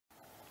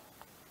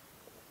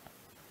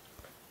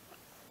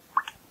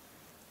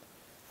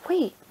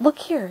Wait, look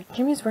here.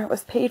 Jimmy's rent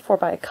was paid for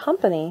by a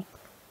company.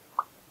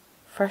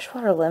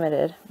 Freshwater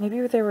Limited.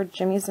 Maybe they were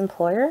Jimmy's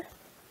employer?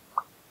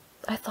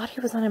 I thought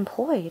he was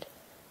unemployed.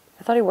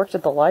 I thought he worked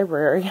at the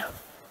library.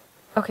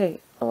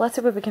 Okay, let's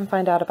see what we can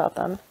find out about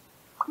them.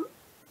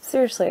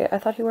 Seriously, I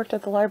thought he worked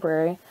at the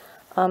library.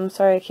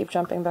 Sorry I keep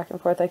jumping back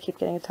and forth. I keep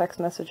getting text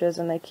messages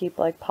and they keep,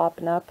 like,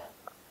 popping up.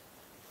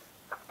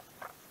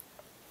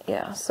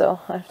 Yeah,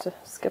 so I have to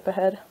skip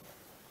ahead.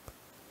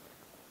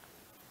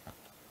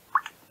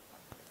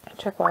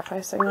 Check Wi-Fi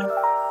signal.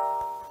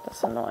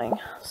 That's annoying.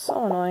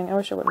 So annoying. I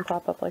wish it wouldn't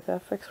pop up like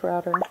that. Fix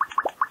router.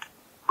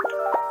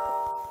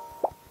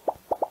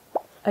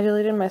 I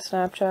deleted my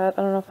Snapchat.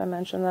 I don't know if I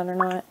mentioned that or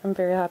not. I'm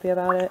very happy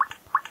about it.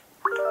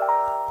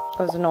 It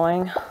was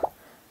annoying.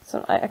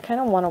 So I kind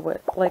of want to,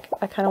 like,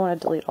 I kind of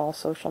want to delete all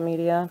social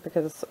media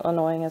because it's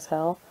annoying as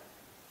hell.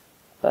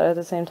 But at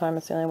the same time,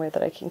 it's the only way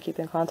that I can keep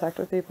in contact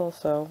with people.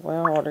 So,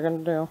 well, what are you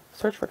going to do?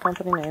 Search for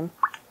company name.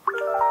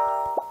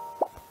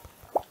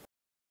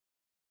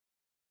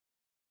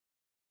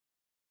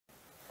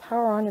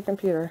 Power on your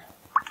computer.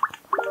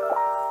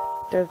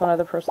 There's one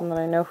other person that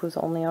I know who's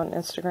only on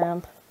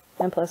Instagram.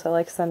 And plus I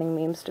like sending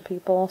memes to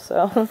people,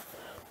 so...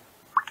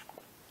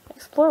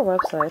 Explore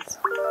websites.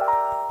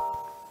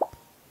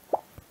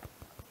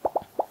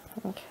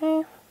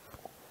 Okay.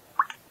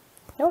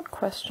 Note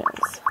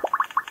questions.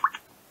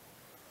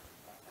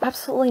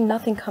 Absolutely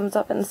nothing comes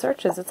up in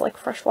searches. It's like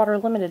Freshwater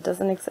Limited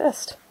doesn't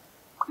exist.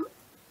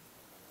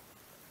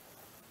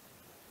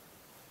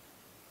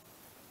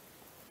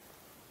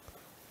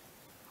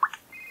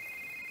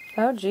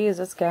 Oh geez,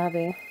 it's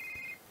Gabby.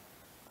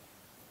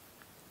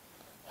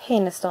 Hey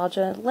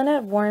Nostalgia,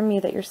 Lynette warned me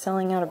that you're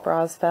selling out of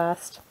bras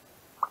fast.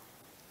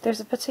 There's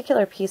a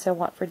particular piece I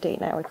want for date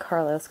night with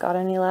Carlos. Got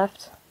any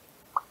left?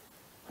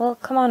 Well,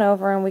 come on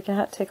over and we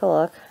can take a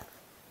look.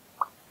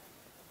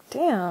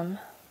 Damn.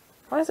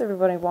 Why does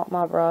everybody want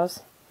my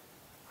bras?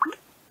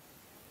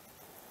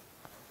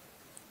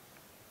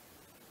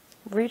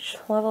 Reach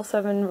level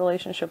 7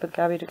 relationship with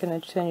Gabby to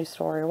continue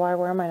story. Why?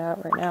 Where am I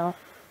at right now?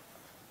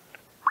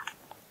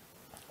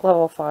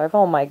 Level 5.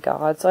 Oh my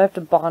god. So I have to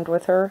bond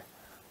with her,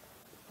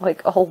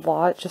 like, a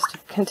lot just to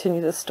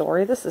continue the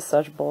story? This is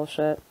such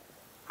bullshit.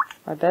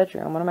 My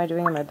bedroom. What am I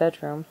doing in my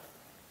bedroom?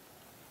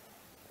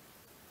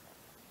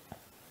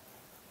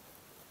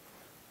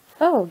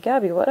 Oh,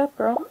 Gabby, what up,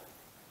 girl?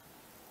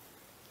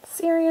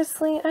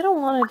 Seriously? I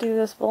don't want to do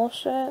this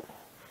bullshit.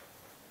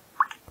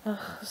 Ugh,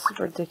 this is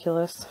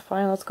ridiculous.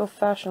 Fine, let's go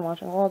fashion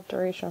watching. World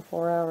duration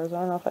 4 hours. I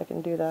don't know if I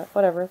can do that.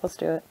 Whatever, let's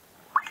do it.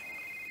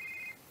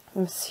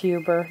 Miss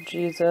Huber,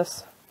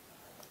 Jesus.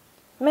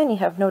 Many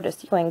have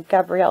noticed you and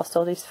Gabrielle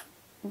still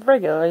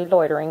regularly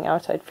loitering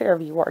outside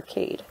Fairview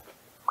Arcade.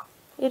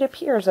 It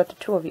appears that the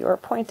two of you are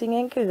pointing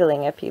and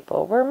giggling at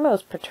people. We're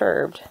most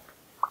perturbed.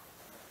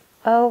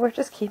 Oh, we're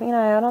just keeping an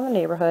eye out on the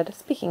neighborhood.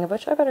 Speaking of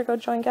which, I better go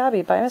join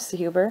Gabby. Bye, Miss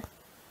Huber.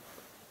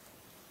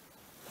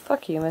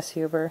 Fuck you, Miss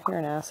Huber. You're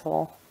an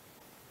asshole.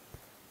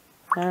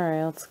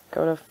 Alright, let's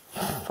go to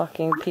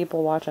fucking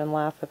people watch and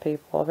laugh at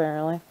people,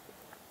 apparently.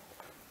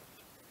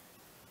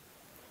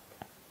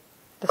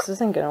 This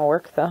isn't gonna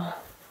work, though.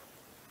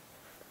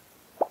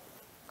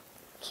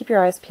 Keep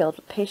your eyes peeled.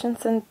 With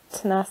patience and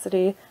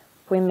tenacity,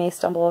 we may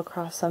stumble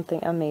across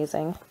something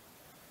amazing.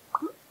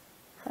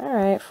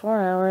 Alright, 4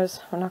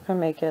 hours. We're not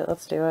gonna make it.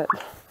 Let's do it.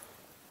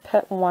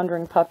 Pet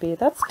wandering puppy.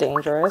 That's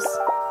dangerous.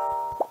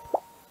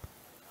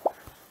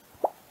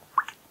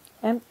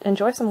 And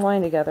enjoy some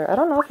wine together. I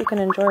don't know if you can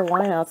enjoy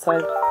wine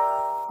outside.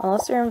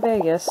 Unless you're in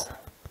Vegas.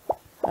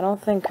 I don't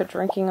think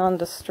drinking on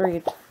the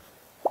street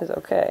is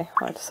okay.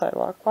 On the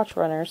sidewalk. Watch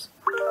runners.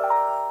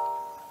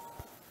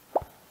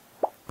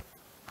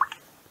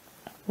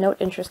 Note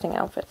interesting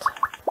outfit.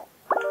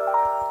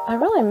 I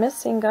really miss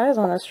seeing guys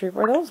on the street.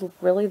 Were those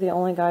really the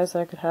only guys that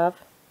I could have?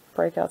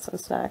 Break out some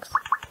snacks.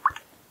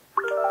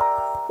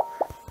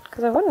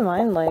 Because I wouldn't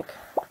mind, like,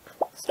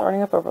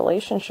 starting up a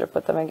relationship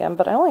with them again,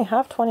 but I only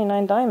have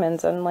 29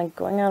 diamonds, and, like,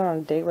 going out on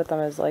a date with them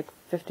is, like,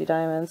 50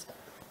 diamonds.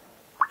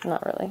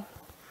 Not really.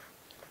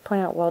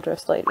 Point out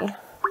well-dressed lady.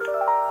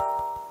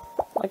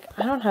 Like,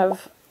 I don't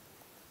have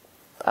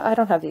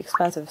the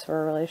expensives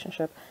for a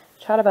relationship.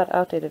 Chat about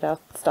outdated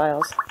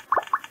styles.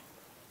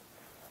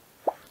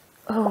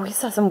 Oh, we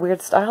saw some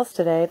weird styles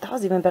today. That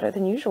was even better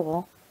than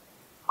usual.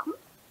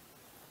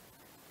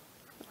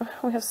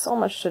 We have so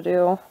much to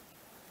do.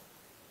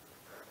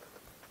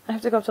 I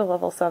have to go up to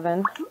level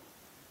 7.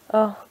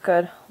 Oh,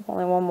 good.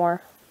 Only one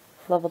more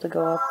level to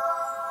go up.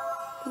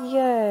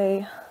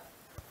 Yay.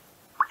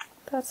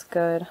 That's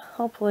good.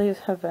 Hopefully,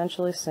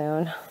 eventually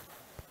soon.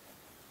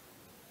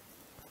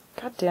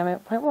 God damn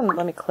it. Why wouldn't it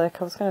let me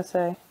click? I was gonna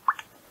say.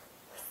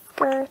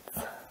 Skirts.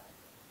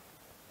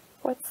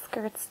 What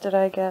skirts did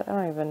I get? I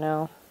don't even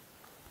know.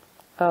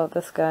 Oh,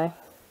 this guy.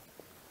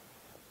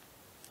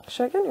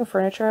 Should I get new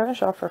furniture? I haven't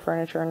shopped for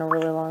furniture in a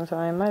really long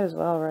time. Might as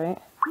well, right?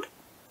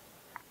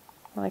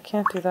 Well, I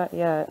can't do that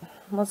yet.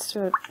 Let's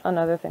do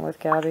another thing with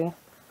Gabby.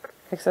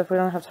 Except we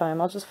don't have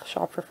time. I'll just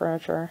shop for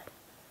furniture.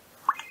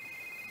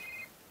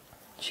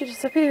 She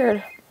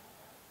disappeared.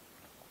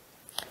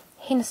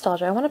 Hey,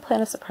 Nostalgia, I want to plan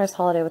a surprise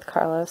holiday with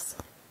Carlos.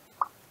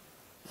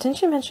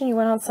 Didn't you mention you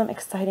went on some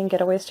exciting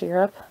getaways to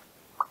Europe?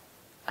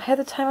 I had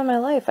the time of my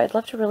life. I'd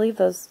love to relive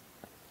those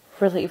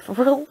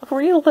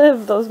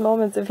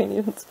moments if you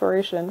need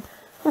inspiration.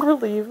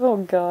 Relieve, oh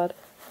god.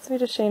 Let's meet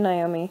to Shane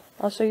Naomi.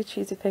 I'll show you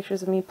cheesy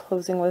pictures of me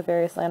posing with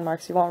various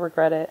landmarks. You won't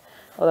regret it.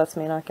 Oh, that's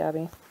me, not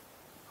Gabby.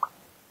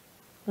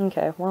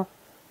 Okay, well,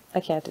 I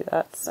can't do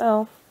that,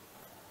 so...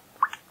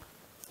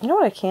 You know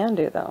what I can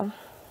do, though?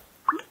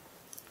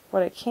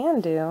 What I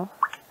can do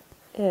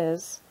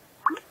is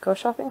go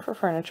shopping for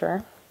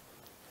furniture,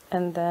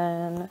 and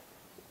then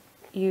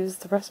use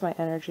the rest of my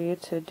energy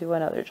to do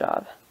another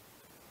job.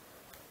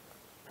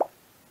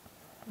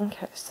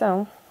 Okay,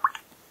 so...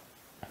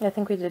 I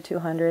think we did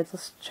 200s.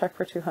 Let's check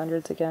for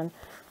 200s again.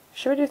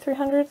 Should we do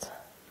 300s?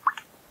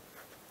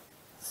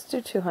 Let's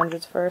do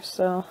 200s first,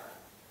 so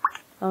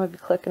I'm going to be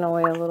clicking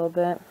away a little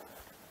bit.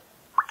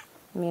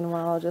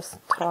 Meanwhile, I'll just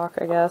talk,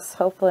 I guess.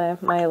 Hopefully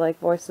my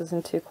voice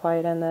isn't too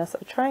quiet in this.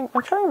 I'm trying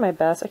my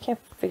best. I can't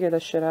figure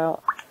this shit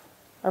out.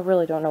 I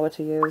really don't know what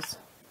to use.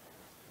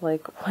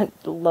 What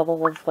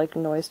level of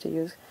noise to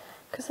use.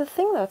 Because the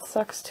thing that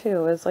sucks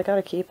too is I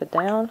gotta keep it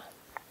down.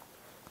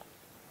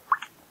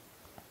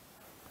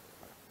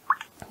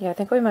 Yeah, I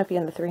think we might be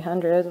in the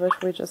 300s, which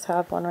we just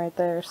have one right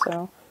there,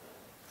 so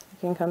we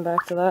can come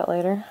back to that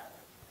later.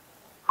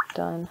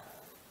 Done.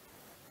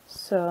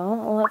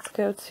 So, let's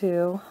go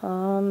to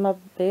my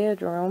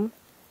bedroom.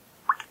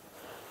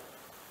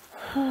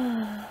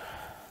 Yeah,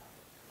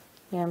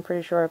 I'm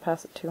pretty sure I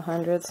passed the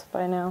 200s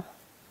by now.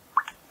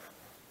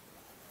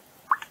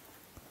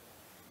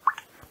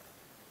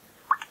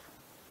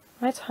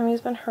 My tummy's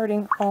been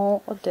hurting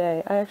all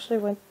day. I actually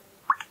went...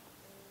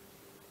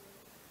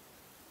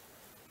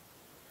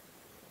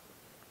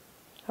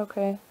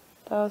 Okay,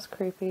 that was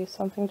creepy.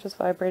 Something just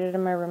vibrated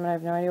in my room and I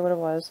have no idea what it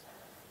was.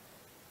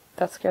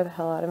 That scared the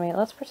hell out of me.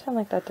 Let's pretend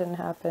like that didn't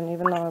happen,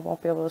 even though I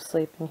won't be able to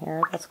sleep in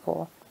here. That's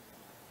cool.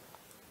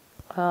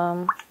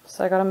 So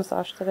I got a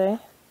massage today.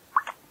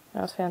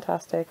 That was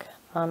fantastic.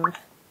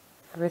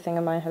 Everything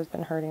in mine has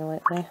been hurting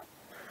lately.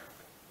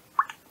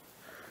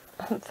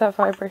 That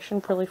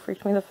vibration really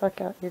freaked me the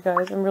fuck out, you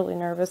guys. I'm really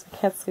nervous. I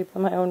can't sleep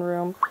in my own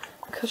room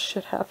because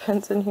shit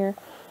happens in here.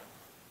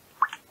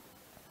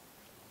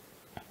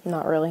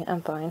 Not really,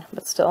 I'm fine,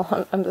 but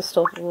still, I'm just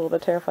still a little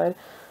bit terrified.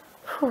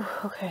 Whew,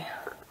 okay.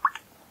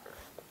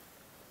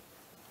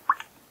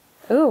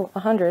 Ooh,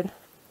 100.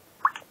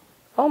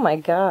 Oh my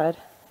god.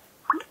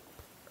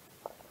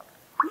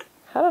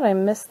 How did I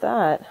miss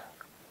that?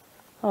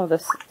 Oh,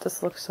 this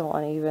looks so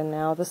uneven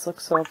now. This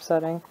looks so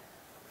upsetting.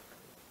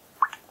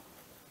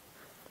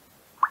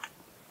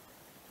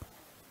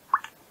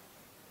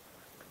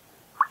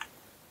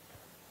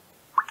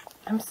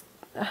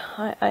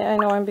 I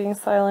know I'm being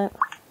silent.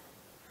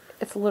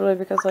 It's literally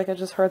because I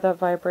just heard that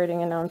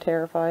vibrating and now I'm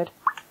terrified.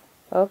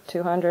 Oh,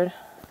 200.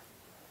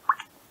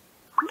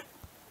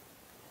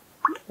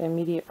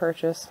 Immediate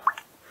purchase.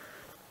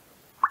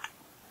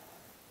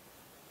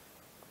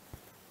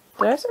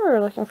 Did I say we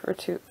were looking for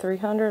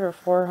 300 or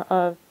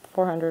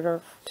 400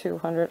 or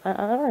 200? I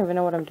don't even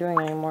know what I'm doing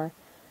anymore.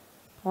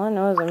 All I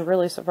know is I'm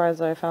really surprised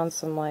that I found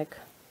some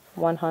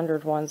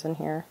 100 ones in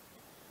here.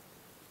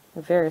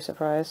 I'm very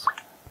surprised.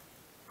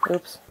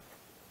 Oops.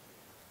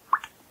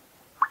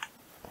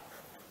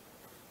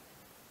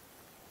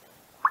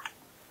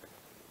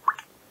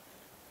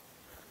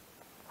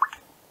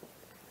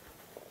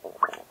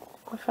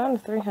 I found a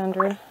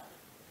 300.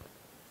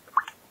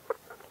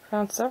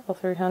 Found several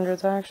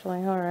 300s actually.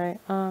 Alright,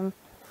 where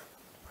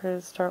did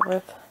it start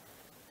with?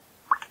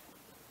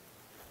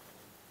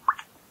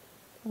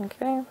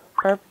 Okay,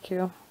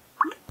 barbecue.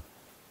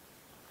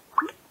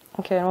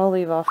 Okay, and we'll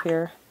leave off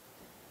here.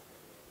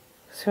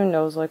 Because who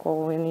knows what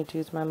we need to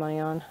use my money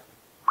on.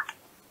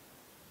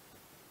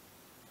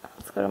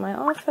 Let's go to my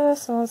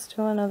office and let's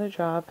do another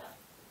job.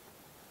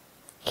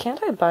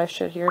 Can't I buy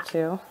shit here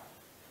too?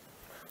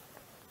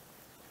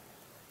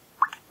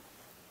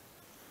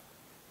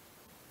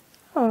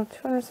 Oh,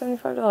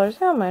 $275.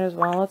 Yeah, might as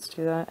well. Let's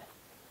do that.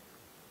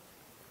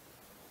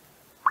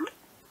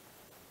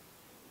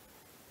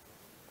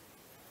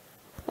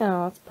 Yeah,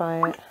 let's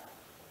buy it.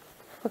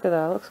 Look at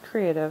that. It looks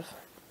creative.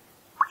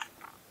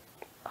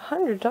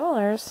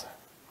 $100?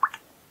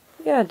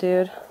 Yeah,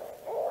 dude.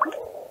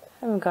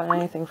 I haven't gotten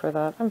anything for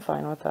that. I'm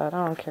fine with that.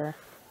 I don't care.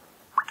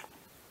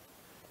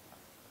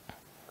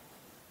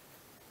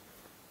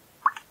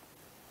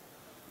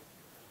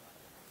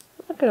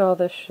 Look at all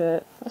this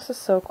shit. This is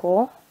so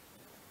cool.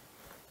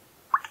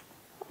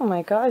 Oh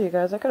my god, you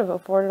guys, I could have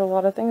afforded a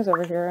lot of things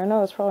over here. I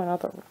know it's probably not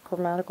the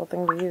grammatical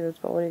thing to use,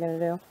 but what are you going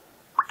to do?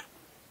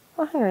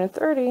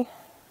 130?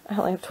 I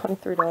only have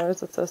 $23,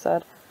 that's so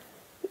sad.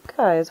 You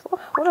guys,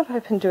 what have I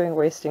been doing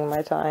wasting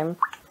my time?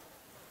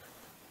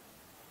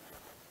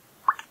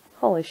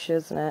 Holy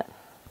shiznit.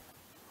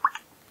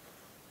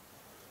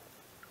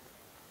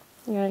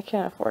 Yeah, I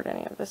can't afford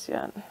any of this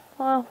yet.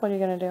 Well, what are you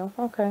going to do?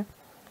 Okay.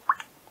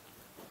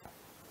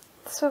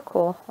 It's so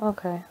cool.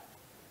 Okay.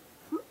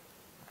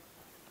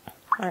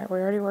 Alright, we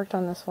already worked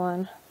on this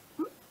one.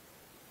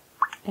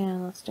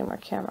 And let's do more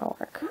camera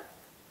work. Let's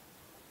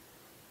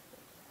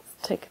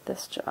take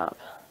this job.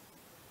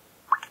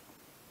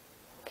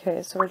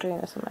 Okay, so we're doing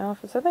this in my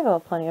office. I think I'll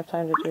have plenty of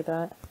time to do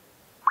that.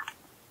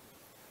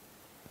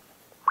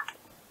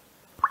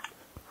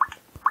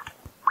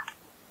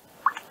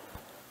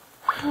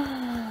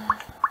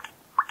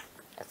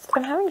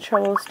 I'm having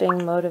trouble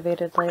staying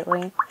motivated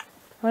lately.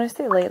 When I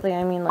say lately,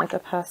 I mean like the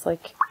past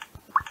like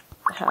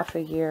half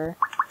a year.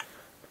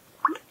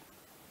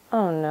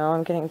 Oh no,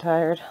 I'm getting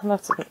tired.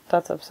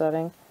 That's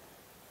upsetting.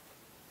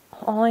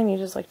 All I need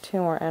is like 2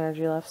 more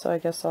energy left, so I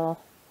guess I'll...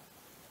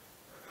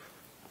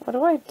 What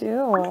do I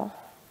do?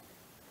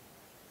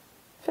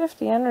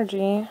 50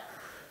 energy.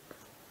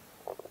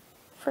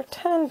 For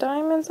 10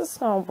 diamonds,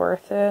 it's not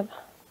worth it.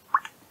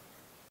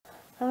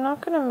 I'm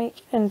not gonna make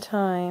it in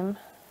time.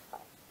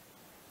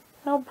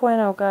 No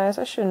bueno, guys.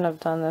 I shouldn't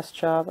have done this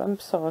job. I'm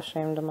so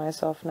ashamed of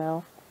myself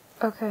now.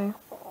 Okay.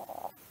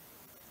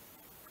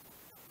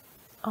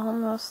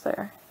 Almost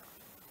there.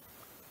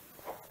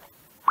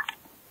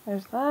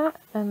 There's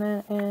that, and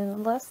then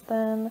in less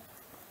than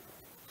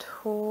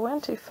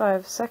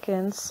 25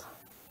 seconds,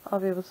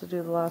 I'll be able to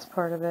do the last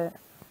part of it.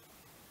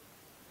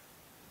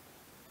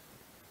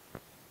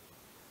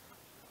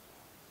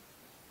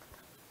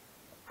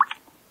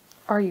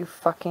 Are you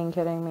fucking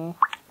kidding me?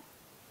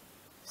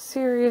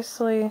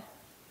 Seriously?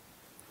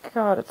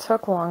 God, it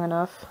took long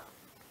enough.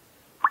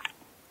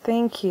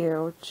 Thank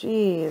you.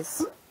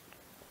 Jeez.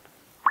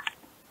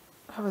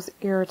 That was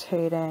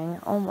irritating.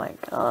 Oh my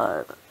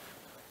god.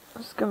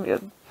 It's gonna be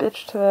a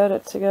bitch to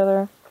edit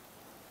together.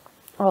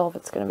 All of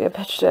it's gonna be a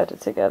bitch to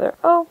edit together.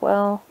 Oh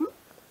well.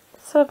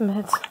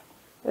 Submit.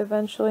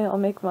 Eventually I'll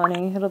make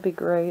money. It'll be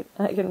great.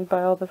 I can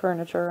buy all the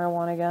furniture I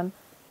want again.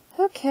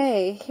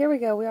 Okay, here we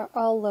go. We are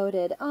all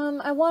loaded.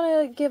 I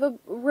want to give a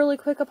really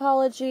quick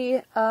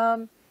apology.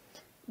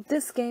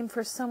 This game,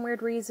 for some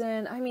weird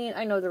reason, I mean,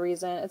 I know the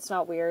reason, it's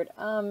not weird.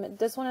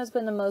 This one has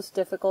been the most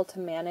difficult to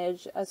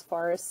manage as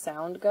far as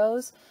sound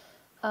goes,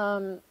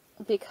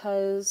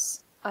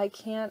 because I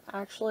can't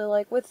actually,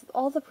 like, with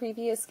all the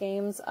previous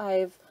games,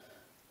 I've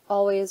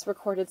always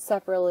recorded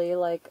separately,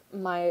 like,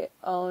 my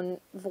own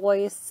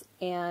voice,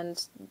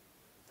 and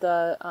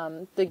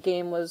the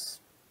game was,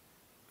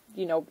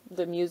 you know,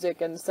 the music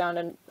and sound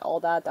and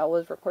all that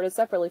was recorded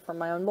separately from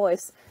my own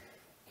voice.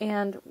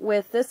 And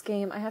with this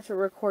game, I have to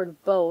record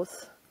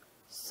both,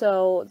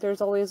 so there's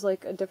always,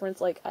 like, a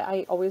difference, like,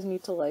 I always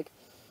need to, like,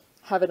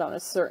 have it on a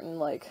certain,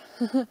 like,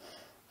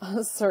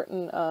 a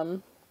certain,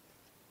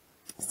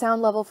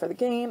 sound level for the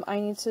game. I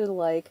need to,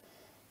 like,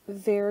 I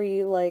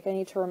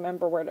need to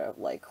remember where to,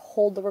 like,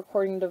 hold the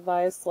recording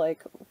device,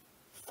 like,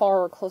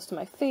 far or close to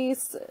my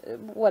face,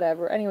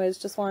 whatever. Anyways,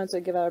 just wanted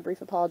to give out a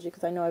brief apology,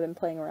 because I know I've been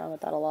playing around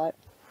with that a lot.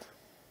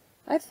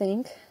 I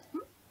think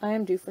I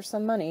am due for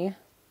some money.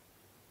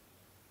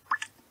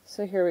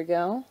 So here we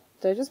go.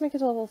 Did I just make it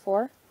to level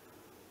 4?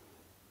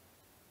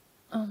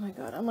 Oh my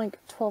god, I'm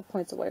like 12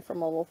 points away from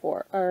level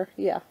 4. Or,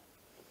 yeah.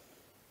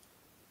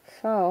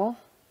 So...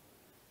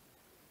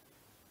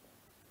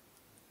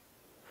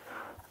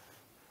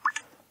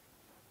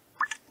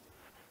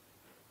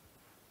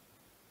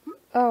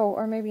 Oh,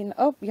 or maybe...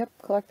 Oh, yep,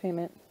 collect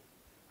payment.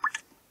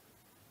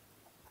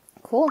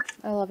 Cool,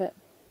 I love it.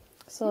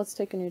 So let's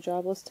take a new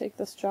job. Let's take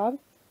this job.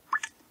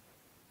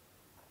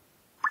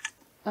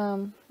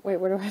 Wait,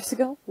 where do I have to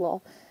go?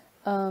 Lol.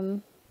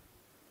 My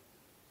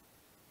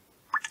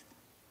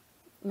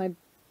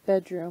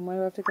bedroom. Why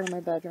do I have to go to my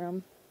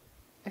bedroom?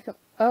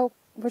 Oh,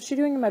 what's she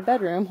doing in my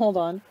bedroom? Hold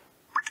on.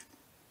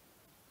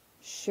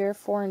 Share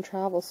foreign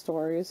travel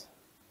stories.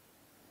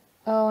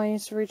 Oh, I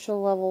need to reach a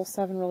level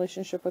 7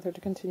 relationship with her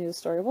to continue the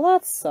story. Well,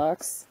 that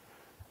sucks.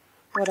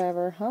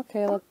 Whatever.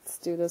 Okay, let's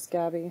do this,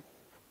 Gabby.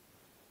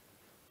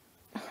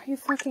 Are you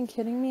fucking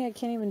kidding me? I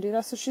can't even do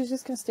that. So she's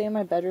just gonna stay in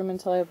my bedroom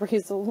until I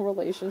raise the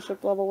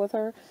relationship level with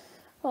her?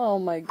 Oh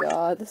my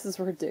god, this is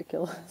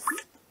ridiculous.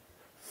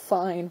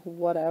 Fine,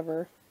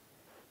 whatever.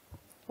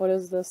 What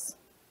is this?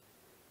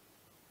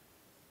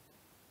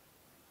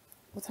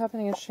 What's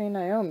happening at Shane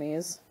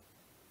Naomi's?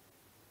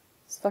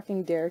 Is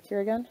fucking Derek here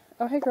again?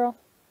 Oh, hey girl.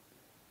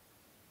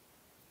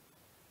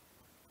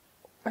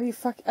 Are you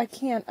I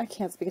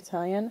can't speak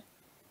Italian.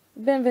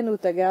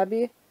 Benvenuta,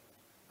 Gabi.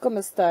 Come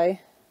stai?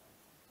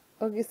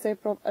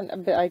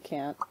 I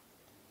can't.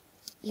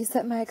 You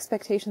set my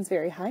expectations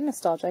very high,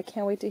 Nostalgia. I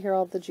can't wait to hear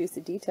all the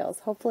juicy details.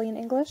 Hopefully in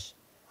English?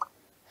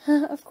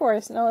 Of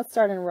course. Now let's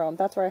start in Rome.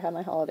 That's where I had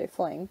my holiday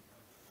fling.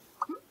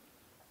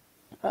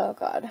 Oh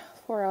god.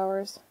 4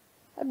 hours.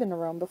 I've been to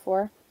Rome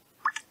before.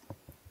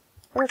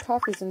 Order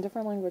coffees in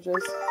different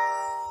languages.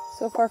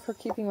 So far for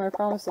keeping my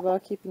promise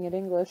about keeping it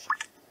English.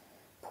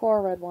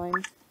 Pour red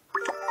wine.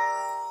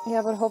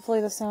 Yeah, but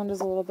hopefully the sound is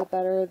a little bit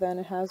better than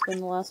it has been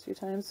the last few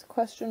times.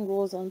 Question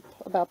rules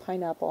about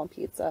pineapple on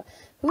pizza.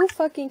 Who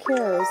fucking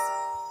cares?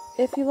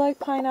 If you like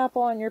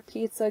pineapple on your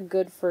pizza,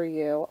 good for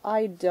you.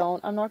 I don't.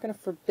 I'm not going to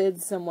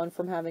forbid someone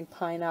from having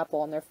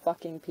pineapple on their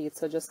fucking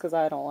pizza just because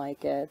I don't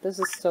like it. This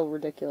is so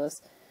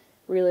ridiculous.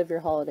 Relive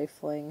your holiday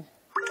fling.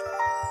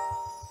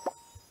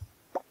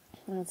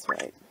 That's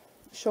right.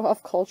 Show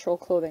off cultural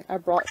clothing. I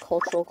brought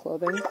cultural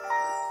clothing.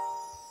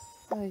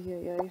 Ay,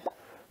 ay, ay.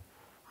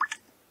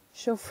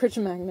 Show fridge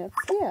magnets.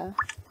 Yeah.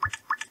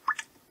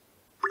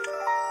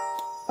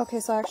 Okay,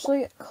 so I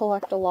actually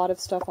collect a lot of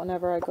stuff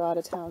whenever I go out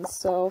of town.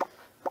 So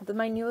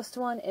my newest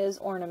one is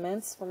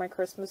ornaments for my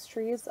Christmas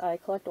trees. I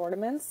collect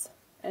ornaments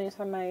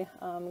anytime I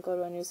go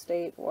to a new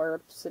state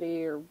or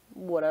city or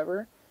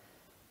whatever.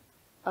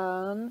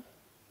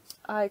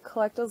 I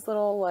collect those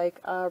little like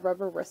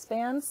rubber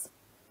wristbands,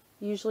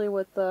 usually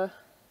with the,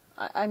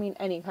 I mean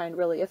any kind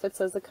really. If it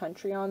says the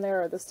country on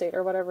there or the state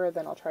or whatever,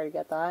 then I'll try to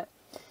get that.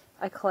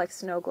 I collect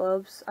snow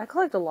globes. I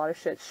collect a lot of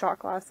shit. Shot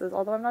glasses,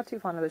 although I'm not too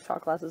fond of the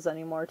shot glasses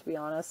anymore, to be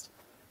honest.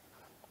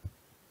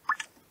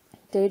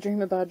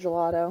 Daydream about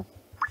gelato.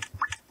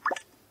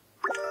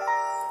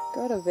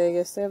 Go to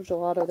Vegas. They have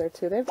gelato there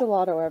too. They have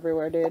gelato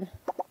everywhere, dude.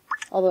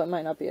 Although it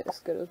might not be as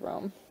good as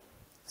Rome.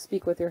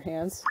 Speak with your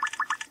hands.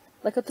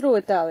 Like a true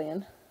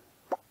Italian.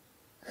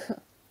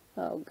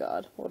 Oh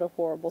god, what a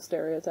horrible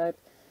stereotype.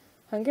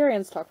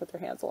 Hungarians talk with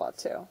their hands a lot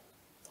too.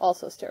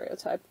 Also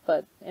stereotype,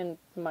 but in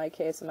my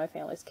case, in my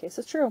family's case,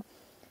 it's true.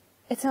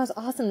 It sounds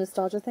awesome,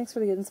 Nostalgia. Thanks for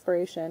the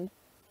inspiration.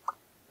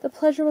 The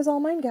pleasure was all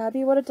mine,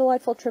 Gabby. What a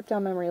delightful trip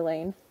down memory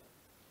lane.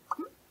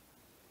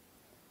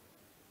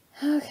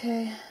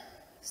 Okay,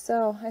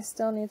 so I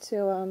still need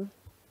to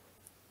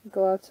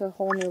go out to a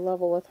whole new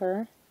level with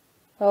her.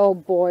 Oh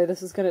boy,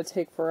 this is gonna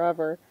take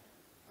forever.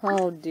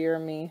 Oh dear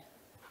me.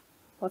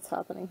 What's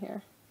happening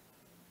here?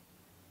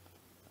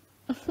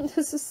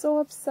 This is so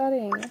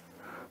upsetting.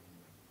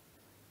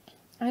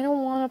 I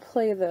don't want to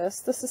play this.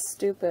 This is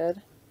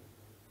stupid.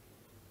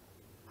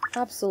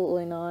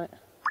 Absolutely not.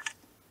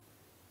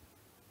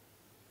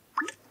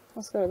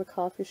 Let's go to the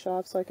coffee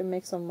shop so I can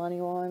make some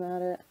money while I'm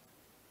at it.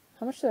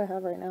 How much do I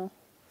have right now?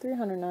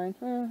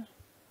 309.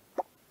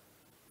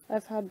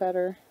 I've had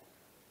better.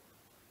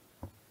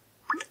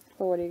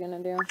 But what are you gonna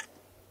do?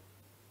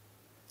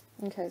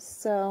 Okay,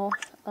 so,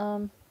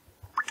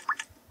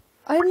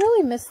 I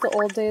really miss the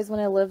old days when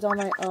I lived on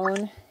my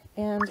own,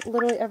 and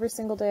literally every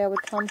single day I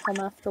would come home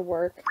after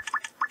work,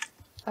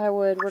 I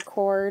would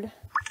record,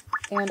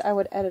 and I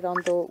would edit on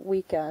the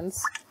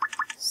weekends,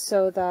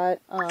 so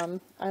that,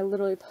 I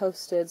literally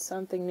posted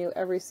something new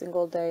every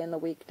single day in the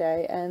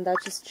weekday, and that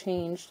just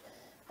changed,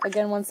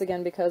 once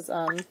again, because,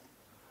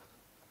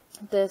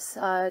 this,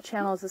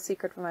 channel is a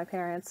secret from my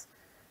parents,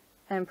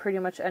 and pretty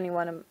much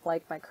anyone in,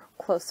 like, my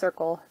close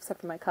circle, except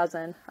for my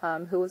cousin,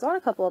 who was on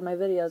a couple of my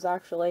videos,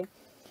 actually.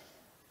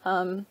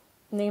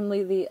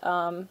 Namely the,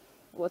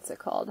 what's it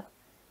called?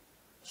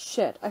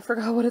 Shit, I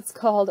forgot what it's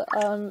called.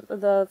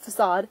 The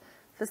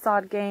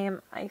Facade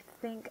game. I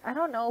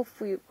don't know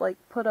if we, like,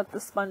 put up the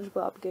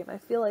SpongeBob game. I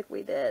feel like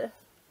we did.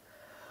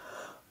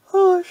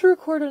 Oh, I should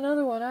record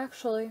another one,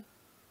 actually.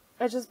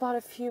 I just bought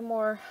a few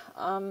more,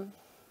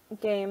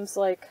 games,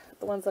 like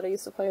the ones that I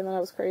used to play and that I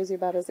was crazy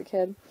about as a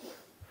kid.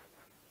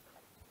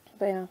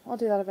 But yeah, I'll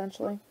do that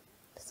eventually.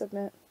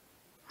 Submit.